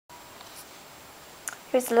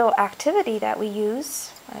Here's a little activity that we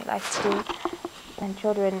use, I like to do when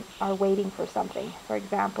children are waiting for something. For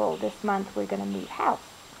example, this month we're going to move house.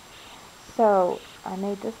 So I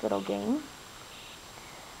made this little game,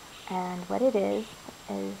 and what it is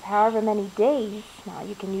however many days. Now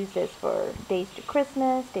you can use this for days to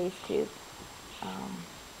Christmas, days to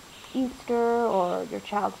Easter, or your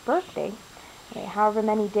child's birthday. Okay, however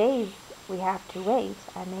many days we have to wait,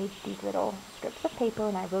 I made these little strips of paper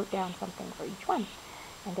and I wrote down something for each one.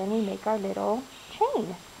 And then we make our little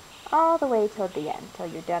chain all the way till the end, till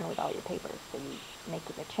you're done with all your papers. So you make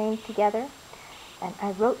the chain together, and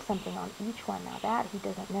I wrote something on each one. Now that he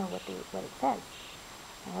doesn't know what it says.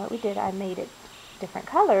 And what we did, I made it different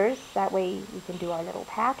colors. That way we can do our little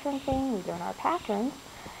pattern thing. We learn our patterns.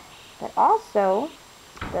 But also,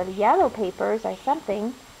 the yellow papers are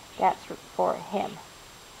something that's for him.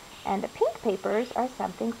 And the pink papers are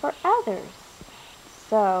something for others.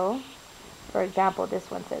 So, for example,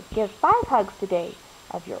 this one says, give 5 hugs today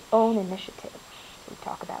of your own initiative. So we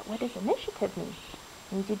talk about, what does initiative mean?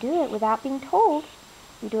 It means you do it without being told.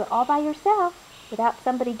 You do it all by yourself, without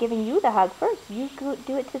somebody giving you the hug first. You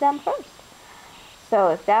do it to them first. So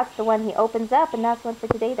if that's the one he opens up, and that's one for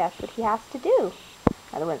today, that's what he has to do.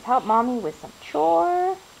 Other ones, help mommy with some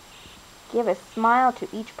chore. Give a smile to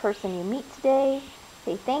each person you meet today.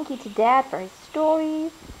 Say thank you to Dad for his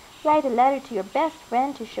stories. Write a letter to your best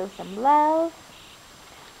friend to show some love.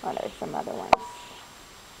 Oh, there's some other ones.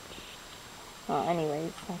 Well,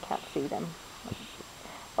 anyways, I can't see them.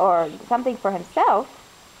 Or something for himself.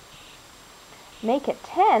 Make a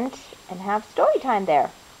tent and have story time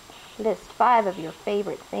there. List 5 of your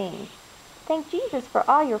favorite things. Thank Jesus for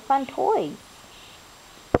all your fun toys.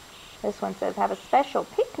 This one says, have a special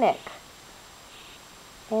picnic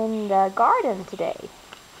in the garden today.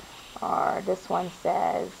 Or this one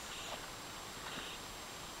says,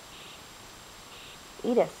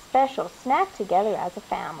 eat a special snack together as a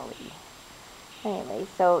family. Anyway,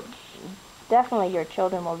 so definitely your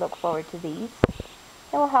children will look forward to these.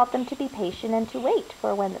 It will help them to be patient and to wait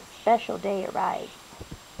for when the special day arrives.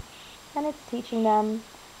 And it's teaching them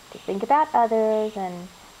to think about others and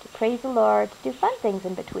to praise the Lord, to do fun things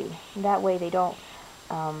in between. And that way they don't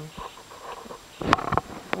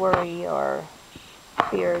worry or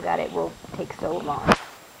fear that it will take so long.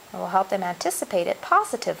 It will help them anticipate it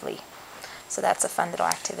positively. So that's a fun little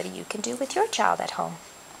activity you can do with your child at home.